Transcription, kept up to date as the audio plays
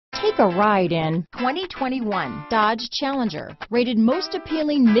Take a ride in 2021 Dodge Challenger. Rated most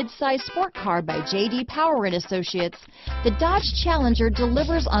appealing midsize sport car by J.D. Power and Associates, the Dodge Challenger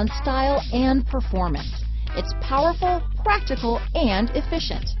delivers on style and performance. It's powerful, practical, and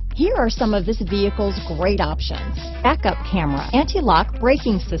efficient. Here are some of this vehicle's great options: backup camera, anti-lock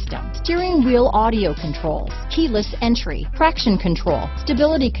braking system, steering wheel audio controls, keyless entry, traction control,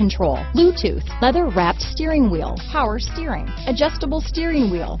 stability control, Bluetooth, leather-wrapped steering wheel, power steering, adjustable steering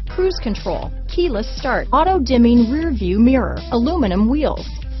wheel, cruise control, keyless start, auto-dimming rear view mirror, aluminum wheels,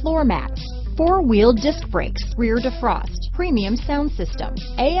 floor mats, four-wheel disc brakes, rear defrost, premium sound system,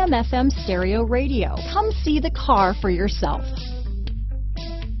 AM/FM stereo radio. Come see the car for yourself.